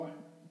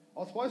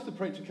I was supposed to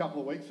preach a couple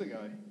of weeks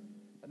ago,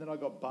 and then I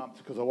got bumped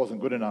because I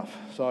wasn't good enough.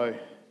 So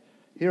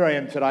here I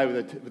am today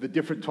with a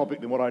different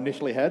topic than what I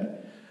initially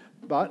had,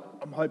 but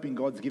I'm hoping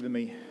God's given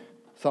me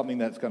something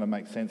that's going to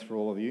make sense for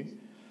all of you.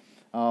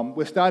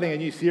 We're starting a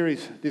new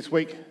series this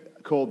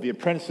week called the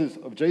Apprentices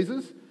of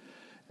Jesus,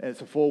 and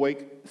it's a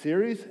 4-week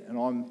series, and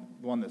I'm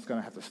the one that's going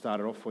to have to start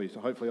it off for you.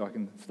 So hopefully I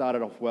can start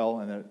it off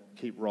well and then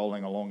keep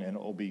rolling along and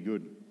it'll be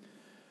good.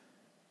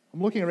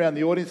 I'm looking around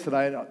the audience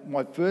today, and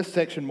my first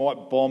section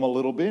might bomb a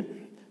little bit,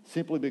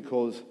 simply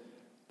because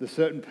the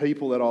certain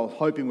people that I was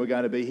hoping were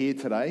going to be here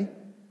today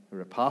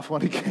are at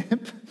Pathfinder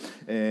Camp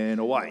and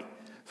away.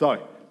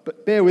 So,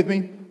 but bear with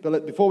me.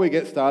 But before we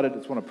get started, I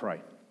just want to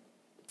pray.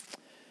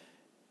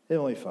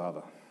 Heavenly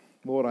Father,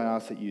 Lord, I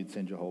ask that you'd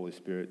send your Holy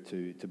Spirit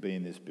to be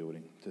in this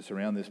building, to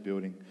surround this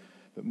building,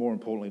 but more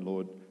importantly,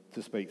 Lord,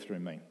 to speak through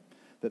me.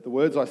 That the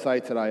words I say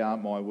today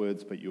aren't my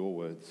words, but your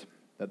words.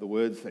 That the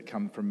words that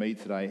come from me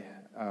today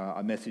are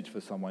a message for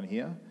someone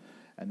here,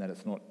 and that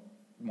it's not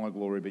my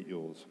glory, but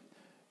yours.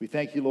 We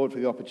thank you, Lord, for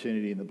the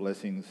opportunity and the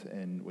blessings,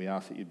 and we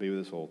ask that you'd be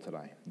with us all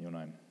today. In your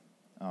name.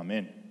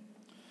 Amen.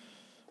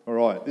 All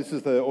right, this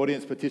is the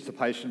audience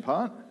participation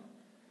part,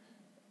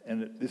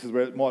 and this is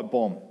where it might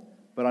bomb.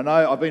 But I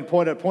know I've been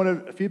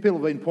a few people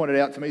have been pointed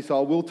out to me, so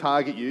I will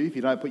target you if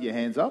you don't put your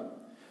hands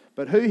up.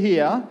 But who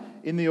here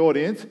in the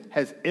audience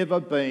has ever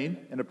been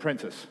an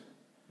apprentice?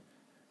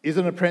 Is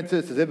an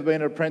apprentice, has ever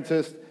been an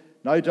apprentice?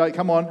 No joke,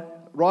 come on,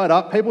 right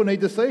up. People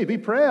need to see, be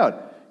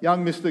proud.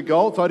 Young Mr.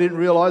 Goltz, I didn't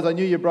realise, I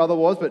knew your brother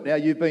was, but now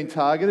you've been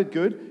targeted,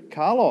 good.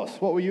 Carlos,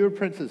 what were you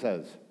apprentice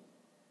as?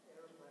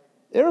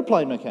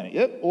 Aeroplane mechanic,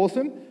 yep,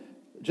 awesome.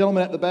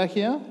 Gentleman at the back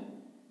here?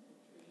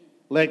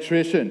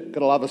 Electrician,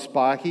 gotta love a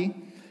sparky.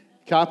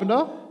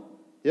 Carpenter,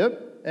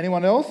 yep.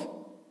 Anyone else?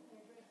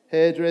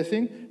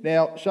 Hairdressing.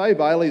 Now, Shay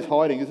Bailey's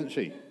hiding, isn't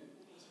she?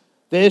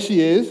 There she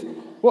is.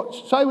 What,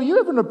 Shay, were you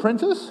ever an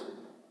apprentice?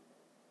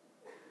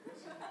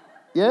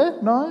 Yeah?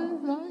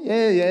 No?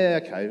 Yeah,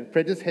 okay.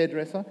 Apprentice,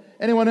 hairdresser.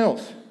 Anyone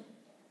else?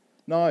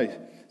 No.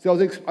 So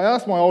I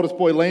asked my oldest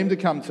boy, Liam, to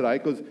come today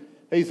because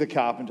he's a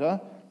carpenter.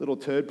 Little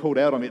turd pulled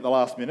out on me at the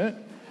last minute.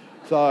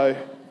 So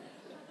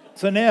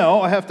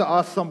now I have to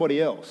ask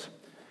somebody else.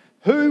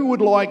 Who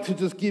would like to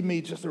just give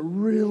me just a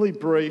really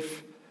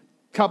brief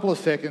couple of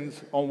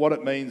seconds on what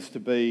it means to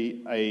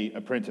be an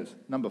apprentice?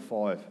 Number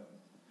 5.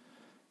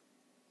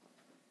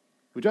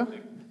 Would you?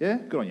 Yeah?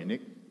 Good on you,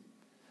 Nick.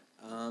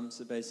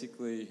 So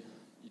basically,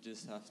 you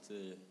just have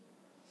to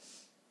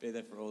be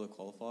there for all the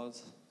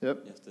qualifiers. Yep.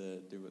 You have to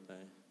do what they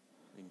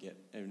and get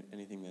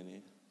anything they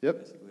need.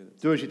 Yep.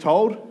 Do as you're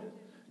told.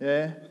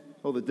 Yeah.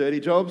 All the dirty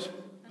jobs.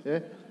 Yeah.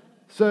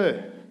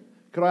 Sir,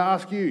 could I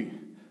ask you,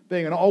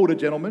 being an older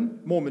gentleman,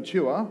 more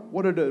mature,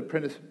 what did an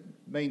apprentice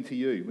mean to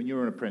you when you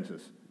were an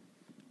apprentice?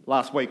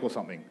 Last week or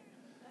something?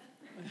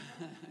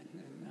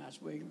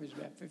 Last week, it was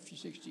about 50,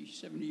 60,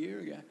 70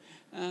 years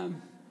ago.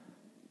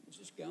 Is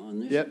this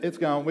going, this? Yep, it's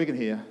going. We can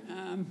hear.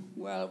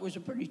 Well, it was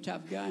a pretty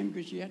tough game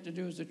because you had to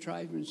do as the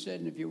tradesman said,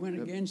 and if you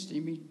went against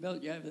him, he'd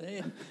belt you over the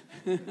head.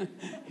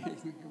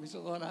 It was a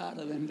lot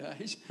harder them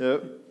days.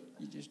 Yep.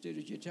 You just did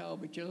as you're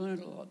told, but you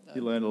learned a lot, though.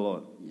 You learned a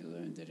lot. You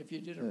learned that if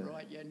you did it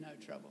right, you had no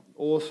trouble.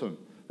 Awesome.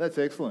 That's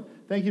excellent.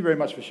 Thank you very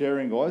much for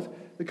sharing, guys.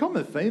 The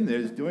common theme there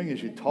is doing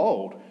as you're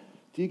told.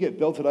 Do you get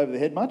belted over the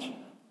head much?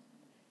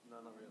 No,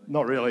 not really.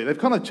 Not really. They've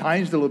kind of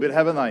changed a little bit,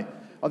 haven't they?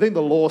 I think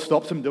the law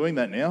stops them doing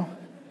that now.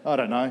 I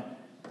don't know.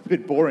 It's a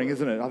bit boring,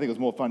 isn't it? I think it was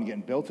more fun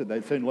getting belted.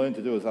 They'd soon learn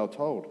to do as they were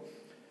told.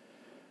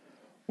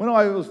 When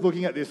I was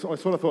looking at this, I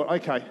sort of thought,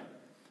 okay,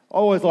 I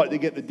always like to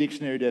get the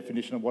dictionary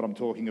definition of what I'm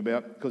talking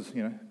about because,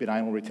 a bit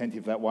anal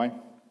retentive that way.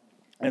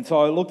 And so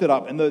I looked it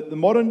up, and the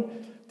modern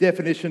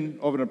definition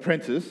of an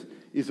apprentice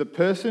is a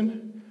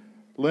person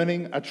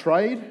learning a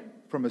trade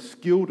from a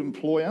skilled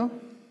employer,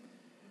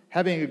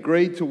 having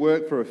agreed to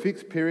work for a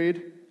fixed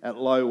period at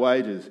low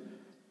wages.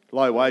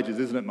 Low wages,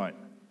 isn't it, mate?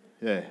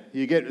 Yeah.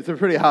 It's a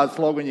pretty hard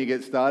slog when you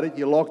get started.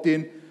 You're locked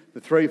in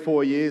for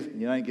 3-4 years, and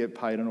you don't get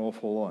paid an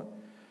awful lot.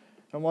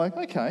 I'm like,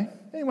 okay,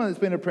 anyone that's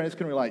been an apprentice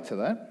can relate to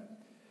that.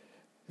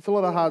 It's a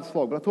lot of hard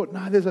slog, but I thought,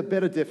 no, there's a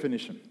better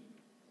definition.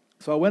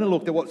 So I went and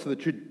looked at what's the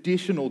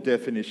traditional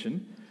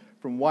definition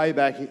from way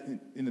back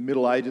in the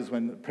Middle Ages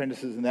when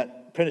apprentices and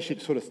that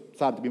apprenticeship sort of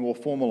started to be more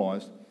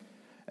formalised.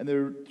 And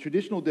the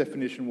traditional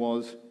definition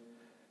was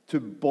to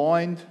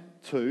bind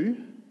to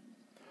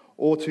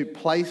or to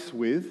place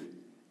with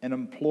an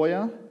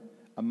employer,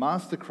 a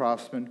master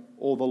craftsman,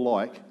 or the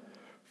like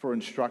for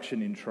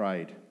instruction in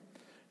trade.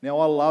 Now,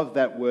 I love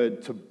that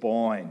word, to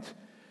bind,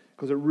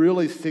 because it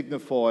really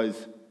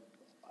signifies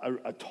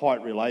a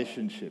tight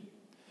relationship.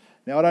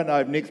 Now, I don't know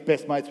if Nick's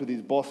best mates with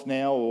his boss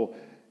now, or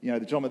the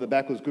gentleman at the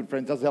back was good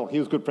friends. Doesn't look like he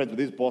was good friends with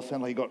his boss,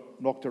 and he got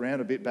knocked around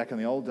a bit back in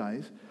the old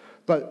days.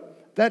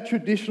 But that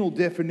traditional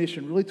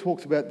definition really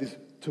talks about this,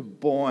 to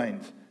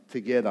bind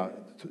together.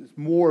 It's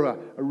more a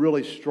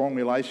really strong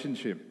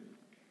relationship.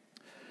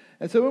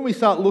 And so when we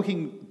start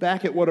looking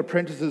back at what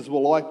apprentices were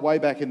like way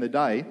back in the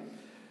day,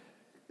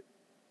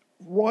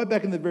 right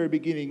back in the very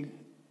beginning,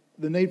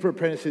 the need for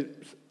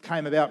apprenticeships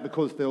came about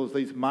because there was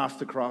these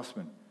master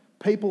craftsmen,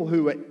 people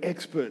who were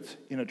experts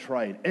in a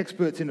trade,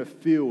 experts in a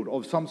field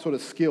of some sort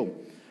of skill.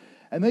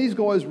 And these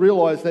guys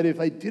realised that if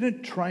they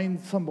didn't train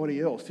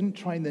somebody else, didn't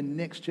train the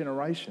next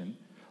generation,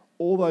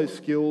 all those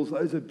skills,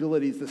 those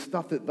abilities, the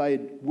stuff that they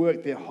had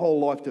worked their whole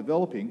life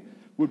developing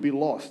would be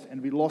lost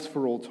and be lost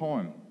for all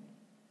time.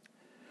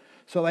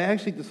 So they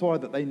actually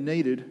decided that they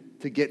needed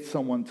to get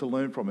someone to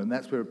learn from, and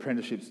that's where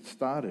apprenticeships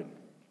started.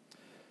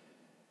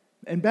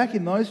 And back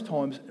in those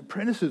times,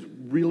 apprentices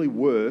really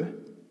were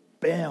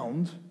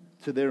bound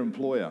to their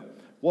employer.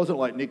 It wasn't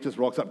like Nick just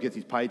rocks up, gets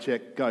his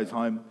paycheck, goes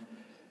home.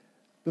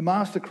 The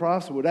master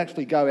craftsman would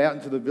actually go out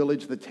into the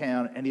village, the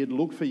town, and he'd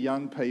look for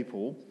young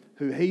people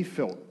who he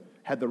felt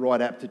had the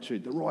right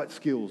aptitude, the right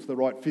skills, the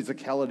right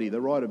physicality,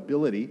 the right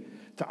ability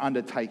to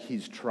undertake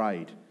his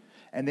trade.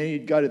 And then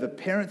he'd go to the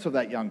parents of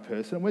that young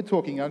person, and we're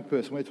talking young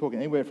person, we're talking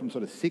anywhere from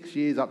sort of 6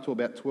 years up to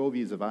about 12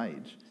 years of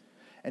age.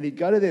 And he'd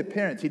go to their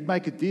parents, he'd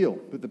make a deal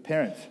with the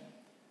parents.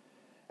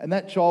 And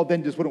that child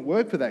then just wouldn't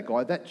work for that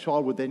guy. That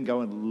child would then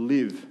go and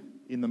live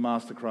in the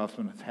master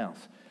craftsman's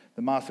house.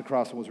 The master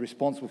craftsman was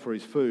responsible for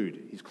his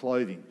food, his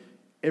clothing,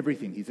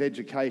 everything, his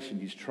education,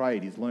 his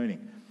trade, his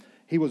learning.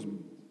 He was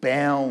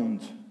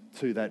bound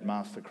to that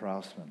master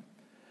craftsman.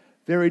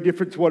 Very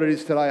different to what it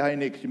is today. Hey,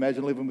 Nick, can you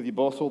imagine living with your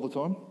boss all the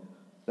time?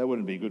 That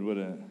wouldn't be good, would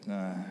it?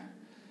 No.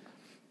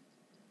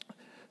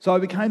 So it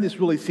became this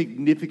really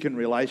significant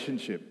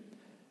relationship.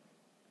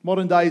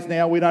 Modern days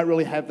now, we don't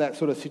really have that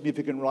sort of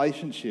significant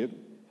relationship,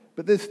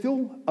 but there's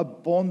still a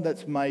bond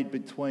that's made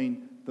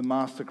between the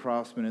master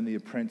craftsman and the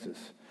apprentice.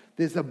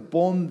 There's a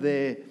bond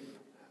there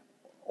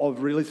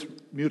of really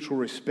mutual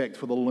respect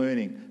for the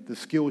learning, the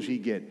skills you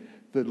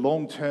get, the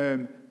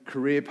long-term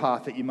career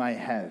path that you may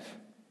have.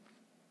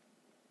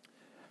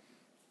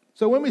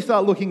 So when we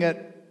start looking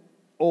at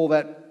all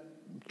that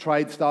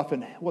trade stuff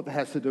and what that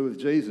has to do with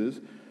Jesus,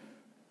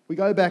 we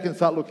go back and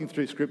start looking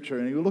through Scripture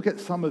and we look at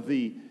some of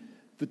the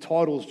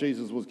titles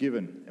Jesus was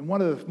given. And one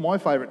of my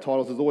favourite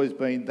titles has always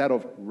been that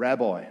of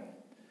rabbi.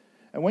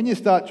 And when you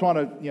start trying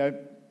to,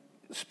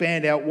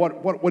 span out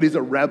what is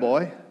a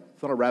rabbi,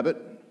 it's not a rabbit,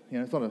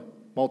 it's not a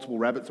multiple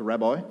rabbits, a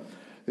rabbi.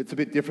 It's a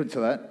bit different to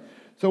that.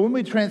 So when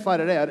we translate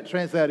it out, it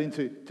translates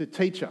into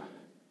teacher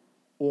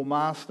or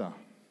master.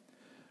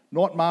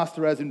 Not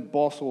master as in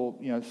boss or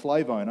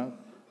slave owner,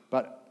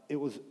 but it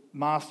was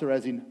master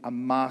as in a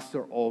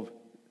master of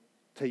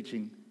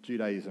teaching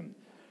Judaism.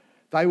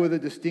 They were the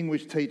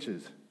distinguished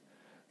teachers,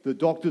 the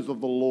doctors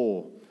of the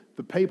law,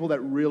 the people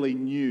that really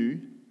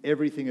knew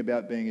everything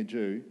about being a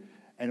Jew,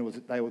 and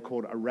they were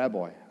called a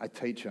rabbi, a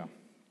teacher.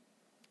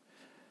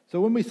 So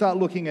when we start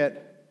looking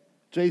at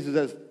Jesus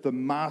as the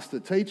master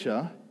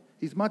teacher,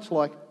 he's much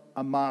like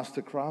a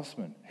master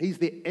craftsman. He's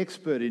the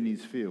expert in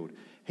his field.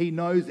 He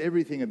knows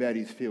everything about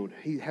his field.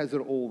 He has it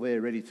all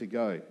there ready to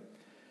go.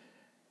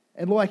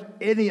 And like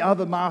any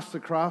other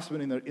master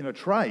craftsman in a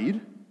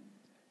trade,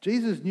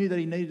 Jesus knew that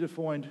he needed to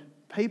find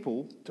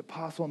people to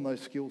pass on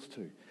those skills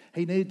to.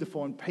 He needed to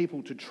find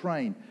people to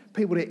train,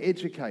 people to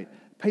educate,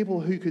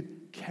 people who could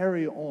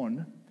carry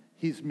on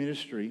his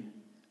ministry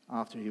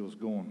after he was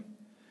gone.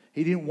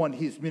 He didn't want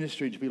his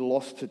ministry to be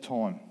lost to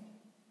time.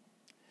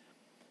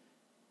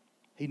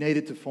 He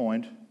needed to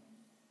find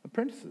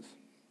apprentices.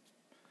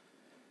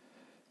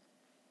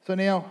 So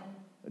now,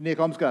 Nick,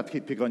 I'm just going to have to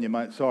keep picking on you,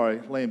 mate. Sorry,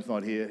 Liam's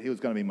not here. He was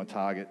going to be my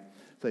target.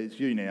 So it's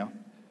you now.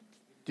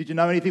 Did you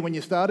know anything when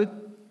you started?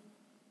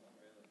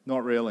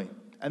 Not really.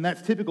 And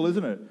that's typical,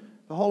 isn't it?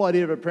 The whole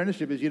idea of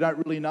apprenticeship is you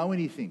don't really know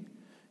anything.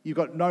 You've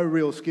got no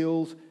real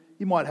skills.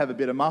 You might have a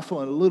bit of muscle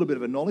and a little bit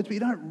of a knowledge, but you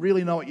don't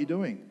really know what you're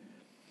doing.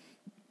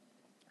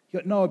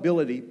 You've got no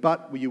ability,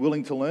 but were you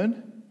willing to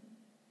learn?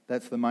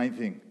 That's the main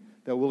thing.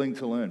 They're willing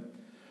to learn.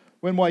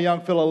 When my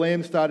young fellow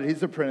Liam started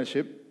his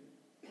apprenticeship,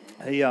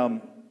 he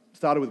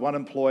started with one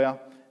employer.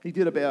 He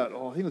did about,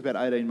 I think it was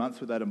about 18 months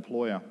with that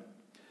employer.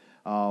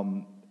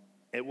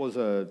 It was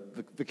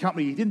the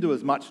company, he didn't do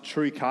as much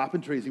true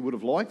carpentry as he would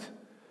have liked,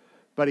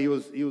 but he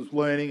was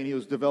learning and he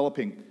was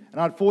developing. And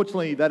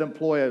unfortunately, that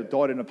employer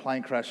died in a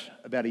plane crash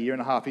about 1.5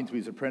 years into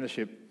his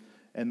apprenticeship,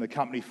 and the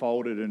company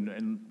folded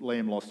and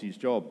Liam lost his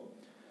job.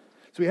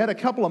 So he had a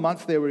couple of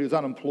months there where he was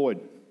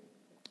unemployed.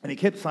 And he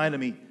kept saying to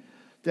me,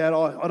 Dad,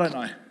 I don't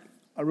know.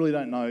 I really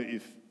don't know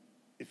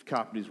if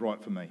carpentry is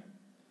right for me. And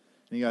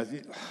he goes,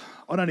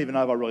 I don't even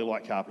know if I really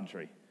like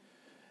carpentry.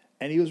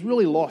 And he was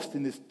really lost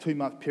in this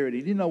 2-month period.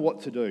 He didn't know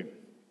what to do.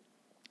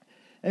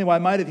 Anyway, a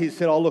mate of his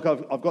said, oh, look,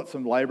 I've got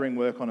some labouring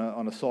work on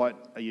a site.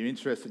 Are you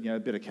interested? A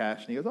bit of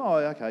cash. And he goes, oh,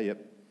 okay,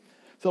 yep.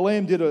 So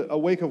Liam did a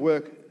week of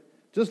work,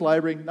 just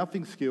labouring,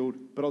 nothing skilled,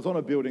 but I was on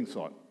a building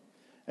site.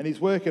 And he's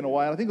working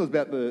away, and I think it was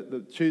about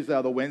the Tuesday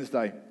or the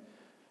Wednesday,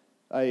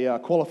 a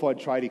qualified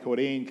tradie called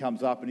Ian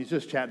comes up, and he's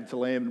just chatting to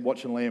Liam and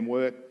watching Liam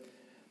work.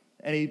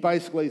 And he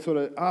basically sort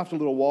of, after a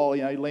little while,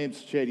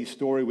 Liam shared his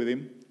story with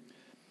him.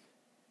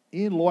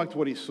 Ian liked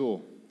what he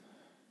saw.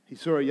 He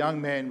saw a young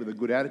man with a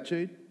good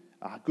attitude,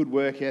 a good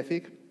work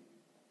ethic,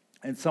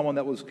 and someone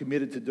that was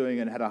committed to doing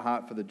and had a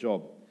heart for the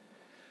job.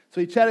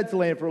 So he chatted to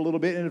Liam for a little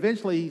bit, and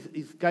eventually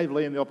he gave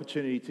Liam the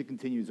opportunity to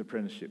continue his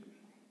apprenticeship.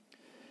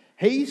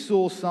 He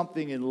saw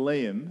something in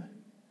Liam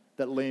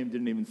that Liam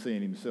didn't even see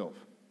in himself.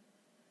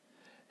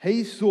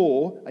 He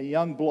saw a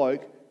young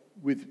bloke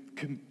with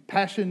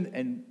compassion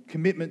and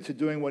commitment to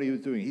doing what he was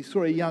doing. He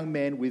saw a young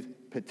man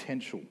with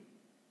potential.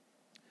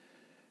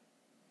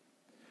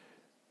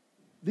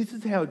 This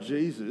is how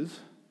Jesus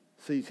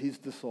sees his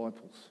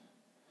disciples.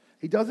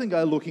 He doesn't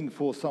go looking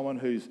for someone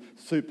who's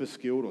super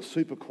skilled or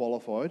super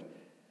qualified.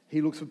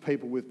 He looks for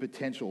people with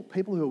potential,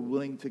 people who are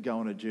willing to go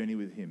on a journey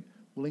with him,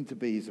 willing to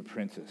be his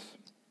apprentice.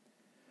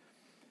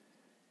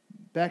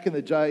 Back in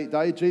the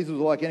day, Jesus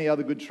was like any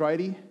other good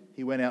tradie.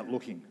 He went out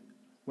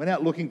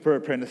looking for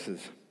apprentices.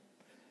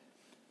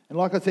 And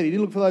like I said, he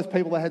didn't look for those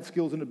people that had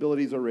skills and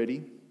abilities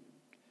already.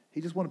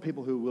 He just wanted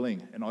people who were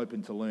willing and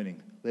open to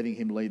learning, letting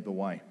him lead the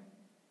way.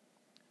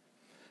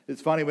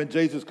 It's funny, when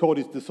Jesus called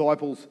his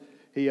disciples,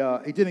 he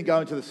didn't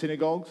go into the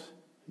synagogues,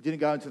 he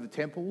didn't go into the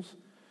temples,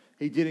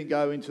 he didn't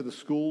go into the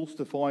schools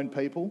to find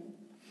people.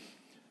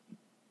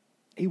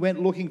 He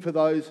went looking for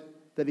those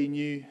that he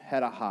knew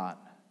had a heart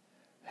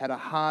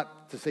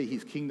to see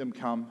his kingdom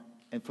come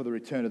and for the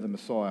return of the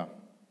Messiah.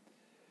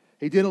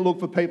 He didn't look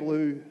for people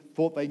who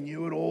thought they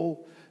knew it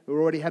all, who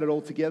already had it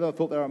all together,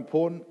 thought they were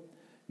important.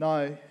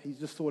 No, he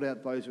just sought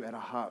out those who had a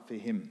heart for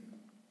him.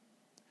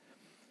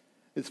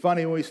 It's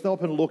funny, when we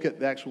stop and look at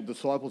the actual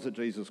disciples that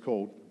Jesus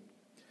called,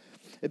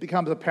 it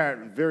becomes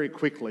apparent very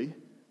quickly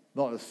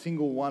not a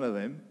single one of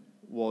them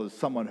was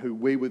someone who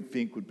we would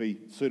think would be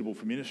suitable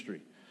for ministry,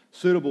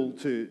 suitable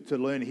to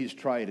learn his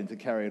trade and to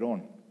carry it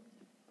on.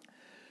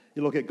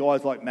 You look at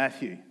guys like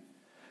Matthew.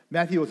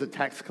 Matthew was a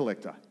tax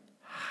collector,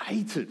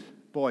 hated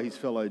by his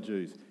fellow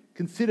Jews,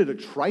 considered a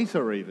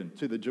traitor even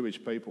to the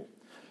Jewish people,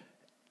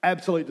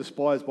 absolutely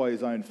despised by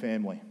his own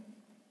family.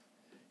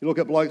 You look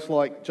at blokes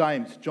like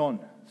James, John,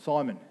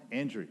 Simon,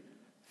 Andrew,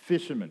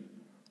 fishermen,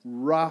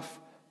 rough,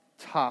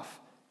 tough,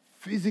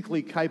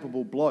 physically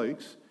capable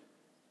blokes,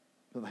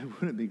 but they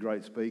wouldn't be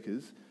great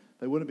speakers,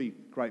 they wouldn't be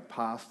great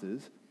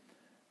pastors,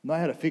 know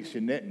how to fix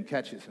your net and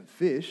catch you some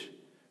fish,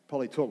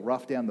 probably talk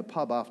rough down the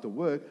pub after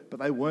work, but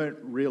they weren't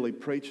really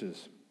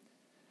preachers.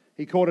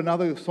 He called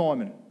another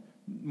Simon,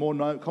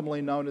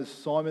 commonly known as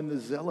Simon the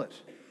Zealot.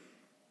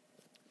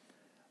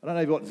 I don't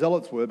know what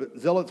zealots were, but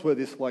zealots were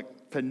this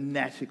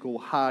fanatical,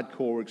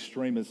 hardcore,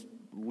 extremist,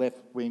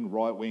 left-wing,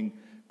 right-wing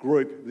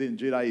group within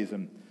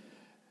Judaism.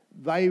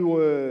 They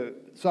were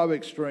so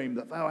extreme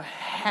that they were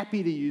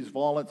happy to use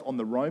violence on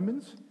the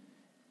Romans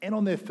and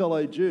on their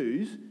fellow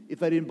Jews if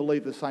they didn't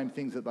believe the same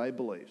things that they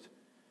believed.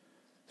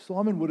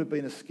 Simon would have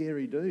been a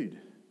scary dude,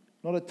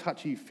 not a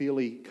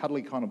touchy-feely,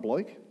 cuddly kind of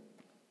bloke.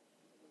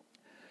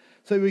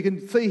 So we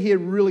can see here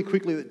really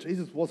quickly that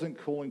Jesus wasn't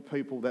calling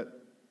people that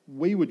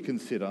we would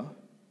consider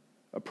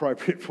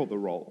appropriate for the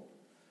role.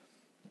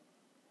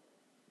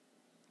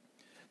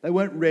 They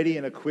weren't ready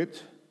and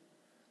equipped.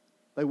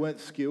 They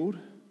weren't skilled.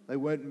 They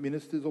weren't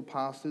ministers or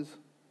pastors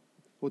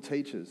or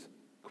teachers.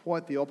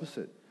 Quite the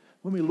opposite.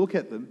 When we look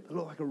at them, they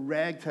look like a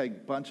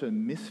ragtag bunch of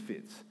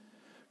misfits.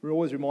 It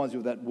always reminds you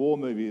of that war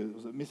movie.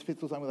 Was it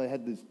Misfits or something? Where they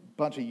had this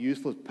bunch of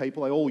useless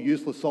people. They all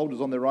useless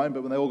soldiers on their own,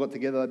 but when they all got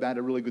together, they made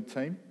a really good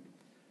team.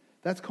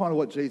 That's kind of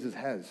what Jesus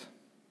has.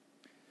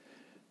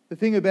 The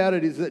thing about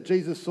it is that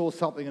Jesus saw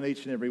something in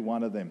each and every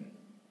one of them.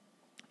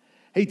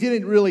 He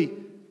didn't really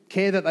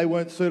care that they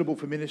weren't suitable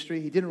for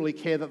ministry. He didn't really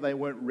care that they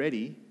weren't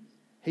ready.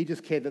 He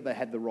just cared that they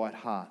had the right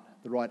heart,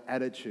 the right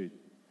attitude,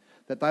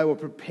 that they were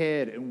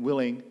prepared and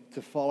willing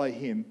to follow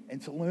him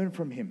and to learn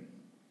from him.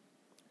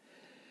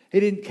 He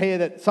didn't care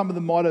that some of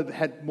them might have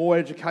had more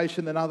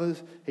education than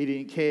others. He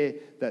didn't care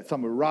that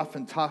some were rough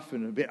and tough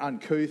and a bit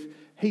uncouth.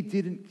 He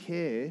didn't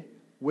care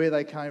where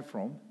they came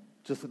from,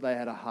 just that they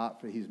had a heart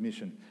for his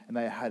mission and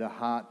they had a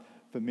heart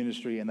for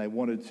ministry and they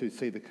wanted to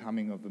see the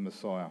coming of the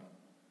Messiah.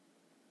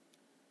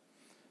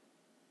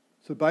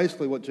 So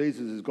basically what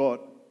Jesus has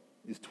got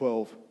is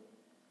 12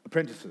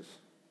 apprentices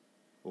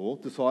or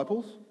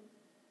disciples,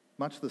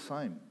 much the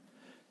same.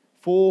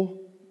 12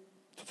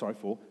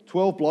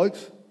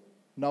 blokes,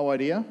 no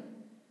idea.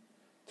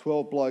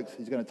 12 blokes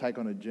he's going to take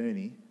on a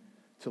journey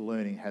to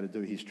learning how to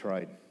do his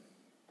trade.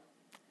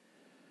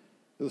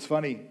 It was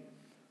funny,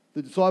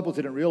 the disciples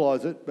didn't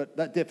realise it, but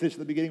that definition at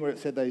the beginning where it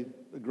said they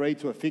agreed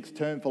to a fixed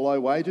term for low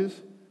wages,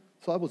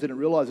 disciples didn't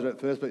realise it at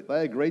first, but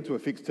they agreed to a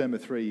fixed term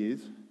of 3 years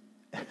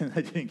and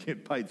they didn't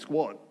get paid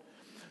squat.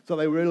 So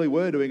they really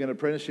were doing an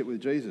apprenticeship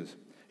with Jesus.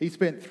 He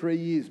spent 3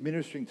 years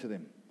ministering to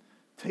them,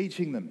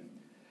 teaching them,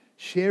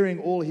 sharing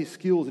all his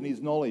skills and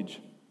his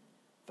knowledge.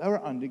 They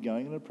were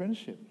undergoing an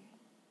apprenticeship.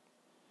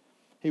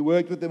 He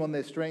worked with them on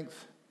their strengths,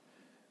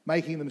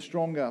 making them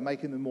stronger,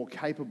 making them more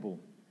capable.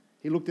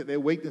 He looked at their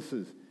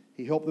weaknesses.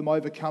 He helped them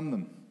overcome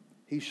them.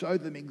 He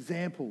showed them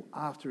example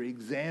after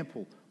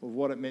example of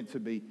what it meant to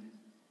be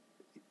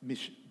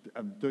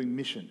doing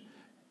mission,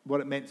 what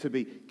it meant to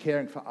be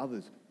caring for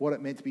others, what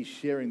it meant to be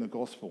sharing the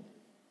gospel.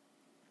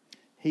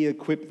 He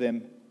equipped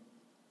them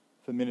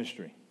for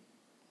ministry.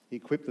 He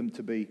equipped them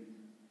to be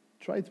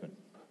tradesmen.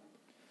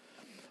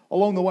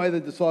 Along the way, the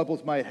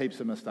disciples made heaps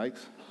of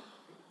mistakes,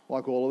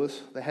 like all of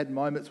us. They had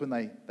moments when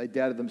they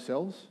doubted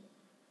themselves.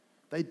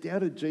 They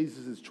doubted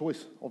Jesus'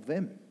 choice of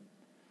them.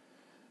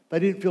 They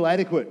didn't feel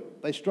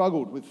adequate. They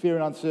struggled with fear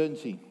and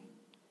uncertainty.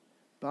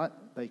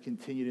 But they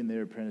continued in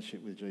their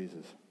apprenticeship with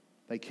Jesus.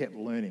 They kept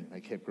learning.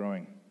 They kept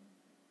growing.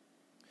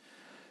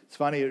 It's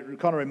funny, it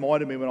kind of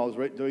reminded me when I was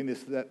doing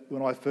this, that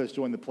when I first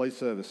joined the police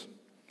service.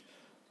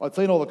 I'd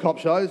seen all the cop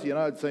shows,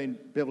 I'd seen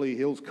Beverly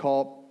Hills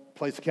Cop,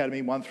 Police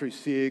Academy 1 through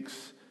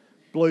 6,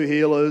 Blue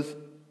Heelers.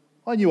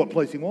 I knew what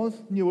policing was,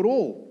 knew it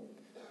all.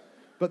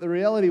 But the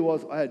reality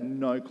was I had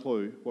no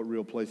clue what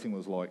real policing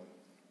was like.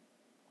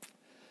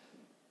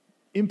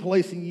 In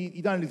policing,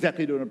 you don't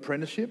exactly do an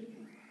apprenticeship,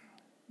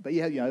 but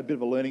you have a bit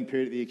of a learning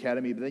period at the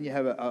academy, but then you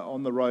have a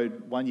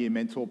on-the-road 1-year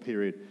mentor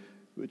period,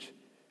 which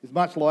is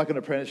much like an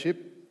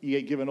apprenticeship. You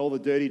get given all the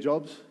dirty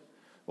jobs.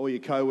 All your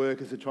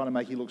co-workers are trying to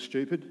make you look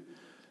stupid,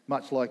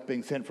 much like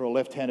being sent for a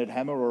left-handed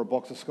hammer or a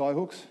box of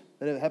skyhooks.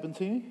 That ever happened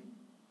to you?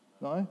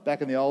 No?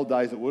 Back in the old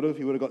days it would have.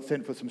 You would have got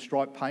sent for some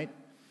striped paint,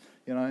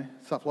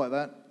 stuff like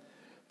that.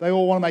 They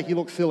all want to make you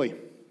look silly.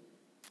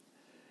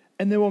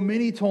 And there were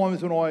many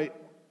times when I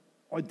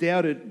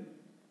doubted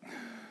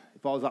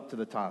if I was up to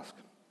the task.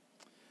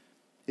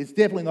 It's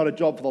definitely not a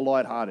job for the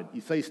light-hearted.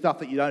 You see stuff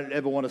that you don't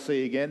ever want to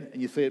see again,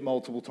 and you see it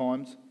multiple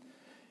times.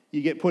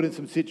 You get put in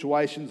some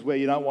situations where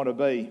you don't want to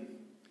be.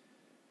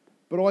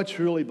 But I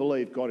truly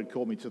believe God had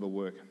called me to the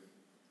work.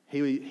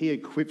 He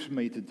equipped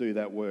me to do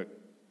that work.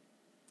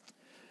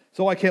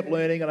 So I kept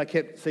learning and I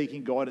kept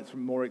seeking guidance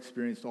from more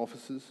experienced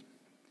officers.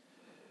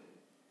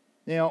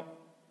 Now,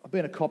 I've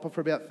been a copper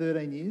for about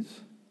 13 years.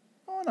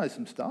 I know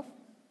some stuff,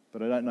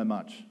 but I don't know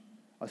much.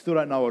 I still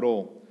don't know it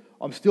all.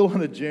 I'm still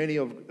on a journey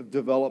of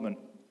development.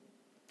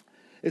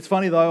 It's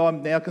funny though,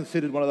 I'm now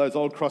considered one of those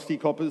old crusty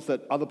coppers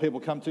that other people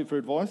come to for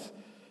advice,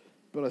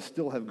 but I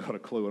still haven't got a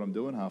clue what I'm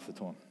doing half the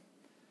time.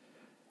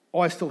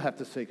 I still have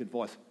to seek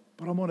advice,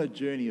 but I'm on a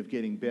journey of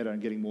getting better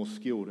and getting more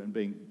skilled and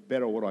being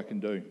better at what I can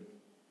do.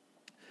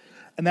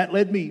 And that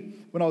led me,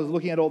 when I was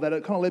looking at all that,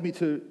 it kind of led me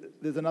to,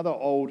 there's another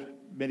old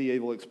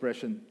medieval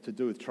expression to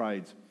do with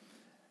trades.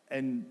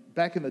 And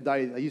back in the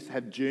day, they used to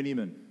have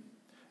journeymen.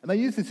 And they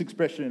used this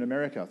expression in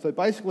America. So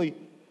basically,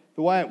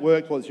 the way it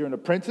worked was you're an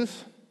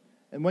apprentice,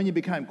 and when you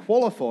became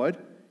qualified,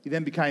 you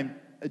then became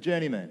a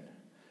journeyman.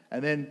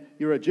 And then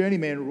you're a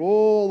journeyman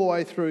all the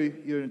way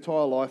through your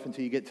entire life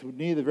until you get to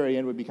near the very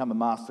end where you become a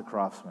master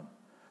craftsman.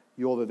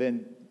 You're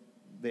then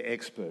the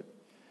expert.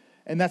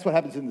 And that's what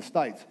happens in the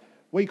States.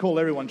 We call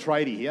everyone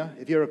tradie here.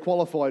 If you're a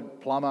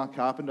qualified plumber,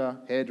 carpenter,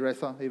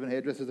 hairdresser, even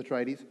hairdressers are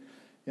tradies,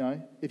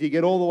 if you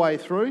get all the way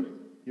through,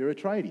 you're a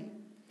tradie.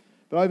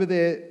 But over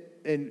there,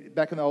 and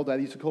back in the old days,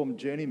 they used to call them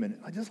journeymen.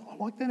 I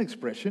like that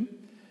expression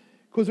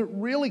because it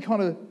really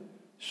kind of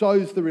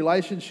shows the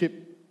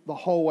relationship the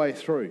whole way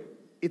through.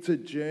 It's a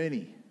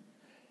journey.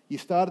 You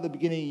start at the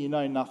beginning, you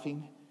know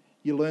nothing.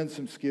 You learn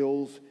some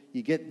skills.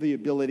 You get the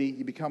ability.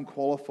 You become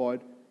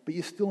qualified. But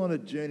you're still on a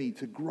journey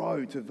to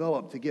grow, to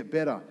develop, to get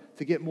better,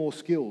 to get more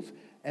skills.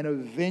 And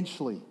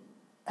eventually,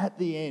 at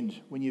the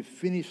end, when you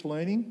finish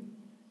learning,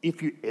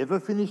 if you ever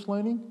finish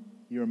learning,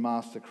 you're a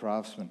master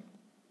craftsman.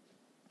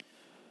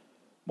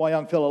 My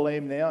young fellow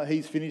Liam now,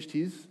 he's finished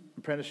his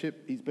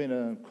apprenticeship. He's been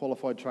a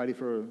qualified tradie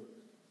for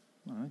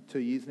 2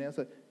 years now,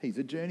 so he's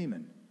a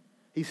journeyman.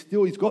 He's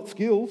got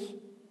skills,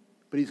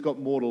 but he's got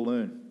more to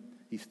learn.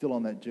 He's still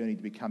on that journey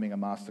to becoming a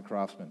master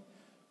craftsman.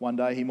 One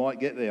day he might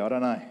get there, I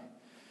don't know.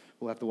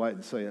 We'll have to wait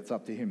and see, it's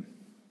up to him.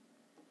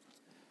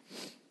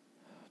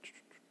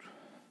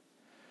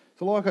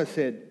 So like I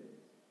said,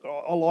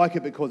 I like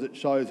it because it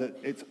shows that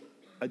it's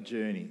a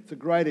journey. It's a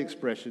great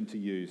expression to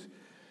use.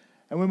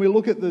 And when we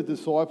look at the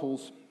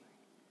disciples,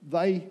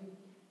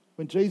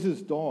 when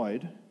Jesus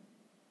died,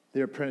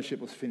 their apprenticeship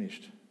was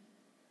finished.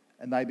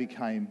 And they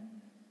became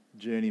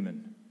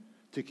journeymen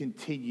to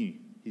continue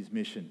his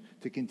mission,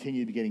 to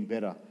continue getting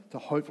better, to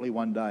hopefully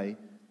one day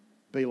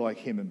be like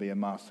him and be a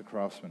master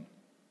craftsman.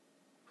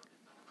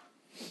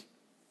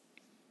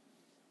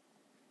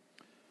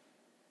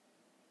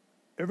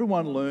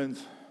 Everyone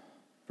learns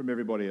from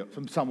everybody else,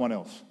 from someone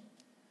else.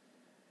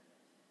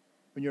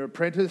 When you're an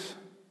apprentice,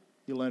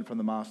 you learn from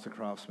the master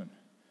craftsman.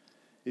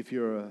 If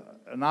you're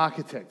an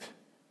architect,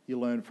 you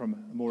learn from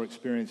a more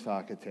experienced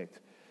architect.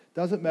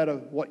 Doesn't matter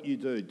what you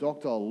do,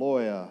 doctor,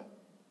 lawyer,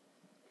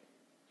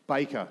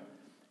 baker,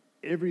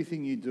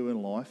 everything you do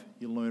in life,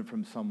 you learn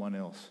from someone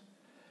else.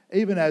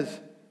 Even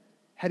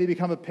how do you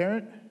become a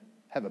parent?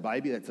 Have a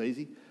baby, that's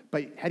easy.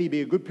 But how do you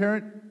be a good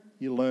parent?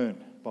 You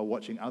learn by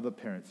watching other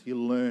parents. You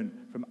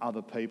learn from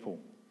other people.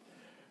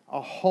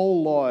 Our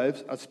whole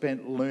lives are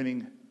spent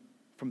learning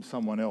from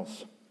someone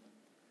else.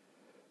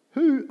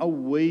 Who are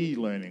we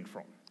learning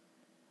from?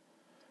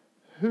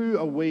 Who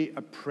are we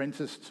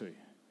apprenticed to?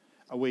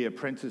 Are we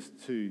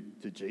apprenticed to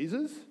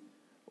Jesus,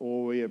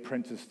 or are we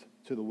apprenticed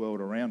to the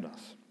world around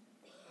us?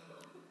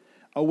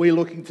 Are we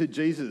looking to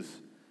Jesus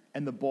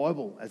and the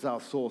Bible as our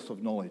source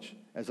of knowledge,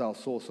 as our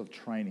source of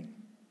training?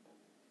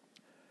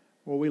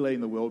 Or are we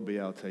letting the world be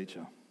our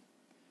teacher?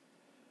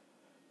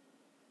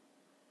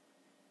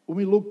 When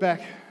we look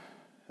back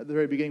at the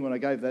very beginning when I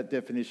gave that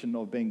definition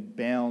of being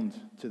bound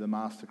to the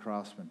master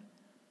craftsman,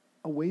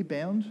 are we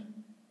bound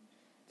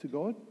to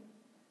God?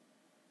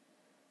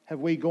 Have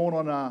we gone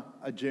on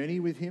a journey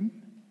with him?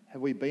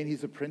 Have we been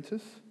his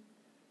apprentice?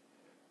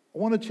 I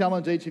want to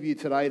challenge each of you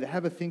today to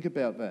have a think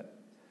about that,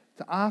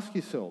 to ask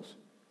yourselves,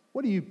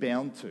 what are you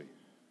bound to?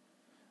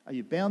 Are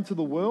you bound to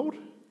the world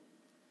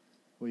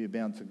or are you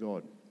bound to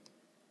God?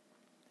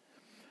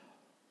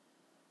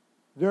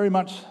 Very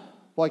much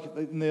like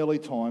in the early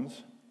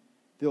times,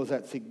 there was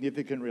that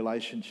significant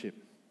relationship.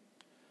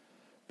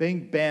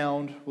 Being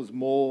bound was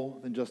more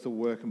than just a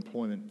work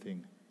employment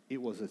thing.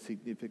 It was a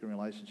significant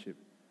relationship.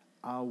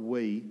 Are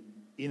we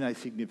in a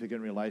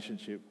significant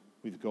relationship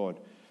with God?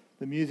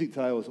 The music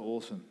today was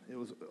awesome. It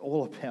was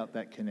all about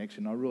that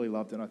connection. I really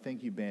loved it, and I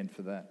thank you, band,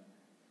 for that.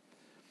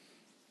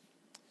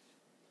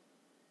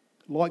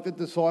 Like the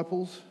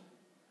disciples,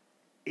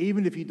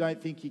 even if you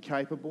don't think you're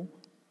capable,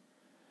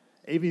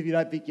 even if you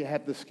don't think you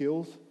have the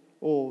skills,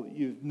 or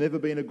you've never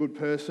been a good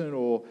person,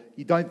 or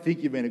you don't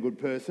think you've been a good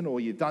person, or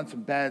you've done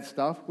some bad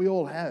stuff, we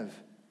all have.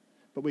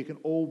 But we can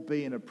all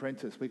be an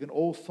apprentice. We can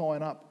all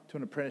sign up to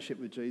an apprenticeship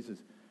with Jesus.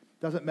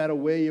 Doesn't matter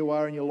where you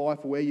are in your life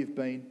or where you've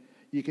been,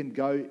 you can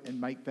go and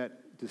make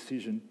that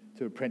decision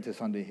to apprentice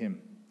under him.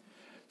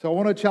 So I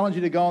want to challenge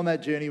you to go on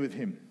that journey with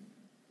him.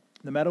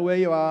 No matter where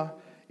you are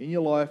in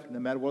your life, no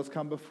matter what's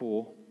come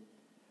before,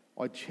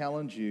 I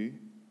challenge you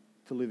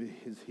to live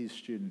as his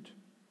student,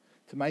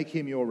 to make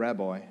him your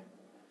rabbi,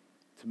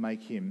 to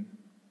make him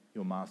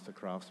your master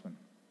craftsman.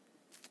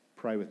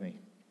 Pray with me.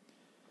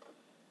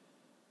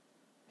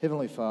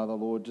 Heavenly Father,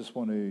 Lord, just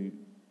want to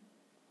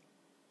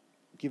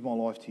give my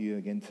life to you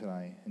again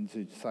today and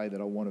to say that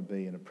I want to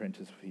be an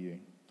apprentice for you.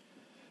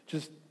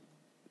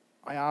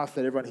 I ask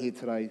that everyone here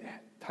today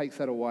takes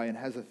that away and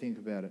has a think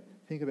about it.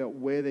 Think about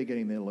where they're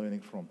getting their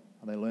learning from.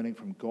 Are they learning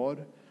from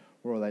God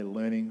or are they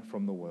learning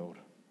from the world?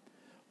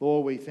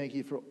 Lord, we thank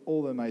you for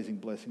all the amazing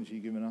blessings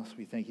you've given us.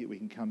 We thank you that we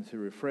can come to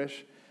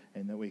refresh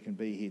and that we can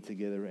be here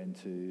together and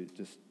to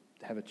just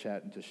have a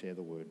chat and to share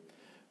the word.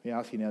 We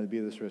ask you now to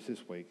be with us the rest of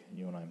this week. In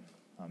your name,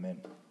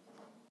 amen.